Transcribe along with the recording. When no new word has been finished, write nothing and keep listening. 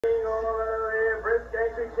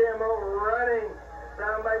came out running.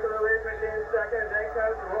 Sam Michael away quickly in second. Then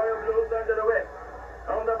comes Royal Blues under the whip.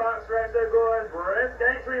 On the box stretch there goes Brisk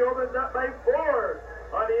Entry, opens up by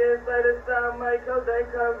 4. On the inside is Sam Michael. Then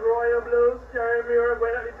comes Royal Blues. Kirriemuir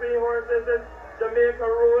going up between horses is Jamaica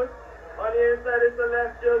Rose. On the inside is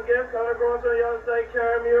Celestial Gift. Coming across on the outside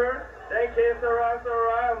Kirriemuir. Then came Sarah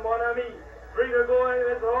and Mon Ami. 3 to go.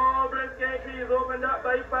 It's all Brisk Entry is opened up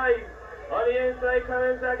by 5. On the inside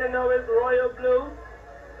coming second now is Royal Blues.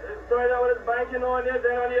 Starting out with his banking on it.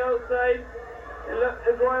 Then on the outside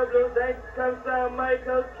is Royal Blues. Then comes Sam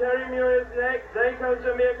Michael. Kirriemuir is next. Then comes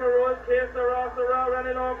Jamaica Rose. Sarah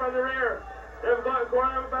running on from the rear. They've got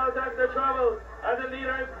corner about that's the trouble. And the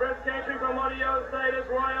leader is Brisk Entry from on the outside is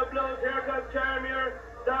Royal Blues. Here comes Kirriemuir.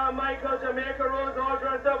 Sam Michael, Jamaica Rose, all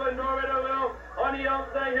dressed up in Norway the Will. On the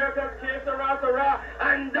outside, here comes Sarah.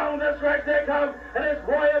 And down the stretch they come. And it's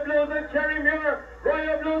Royal Blues and Kirriemuir.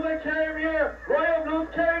 Royal Blues and Kirriemuir. Royal Blues,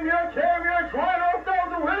 Kirriemuir. Kirriemuir trying off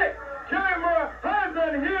down to win it. Kirriemuir, hands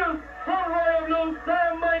and heels from Royal Blues.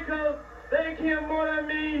 Sam Michael. They came Mon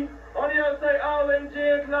Ami. On the outside, Alvin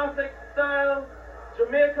J. Classic Style.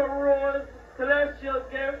 Jamaica Rose. Celestial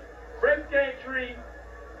Gift. Brisk Entry.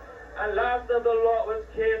 And last of the lot was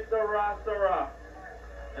Sarah.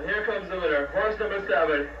 And here comes the winner, horse number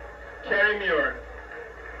 7, Kirriemuir,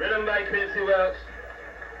 ridden by Quincy Welch,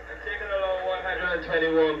 and taken along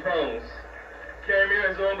 121 pounds.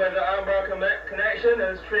 Kirriemuir is owned by the Amber Connection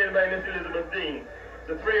and is trained by Miss Elizabeth Dean.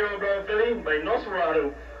 The 3-year-old brown filly by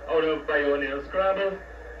Nosferatu out of by O'Neill Scramble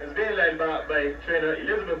is being led back by trainer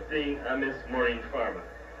Elizabeth Dean and Miss Maureen Farmer.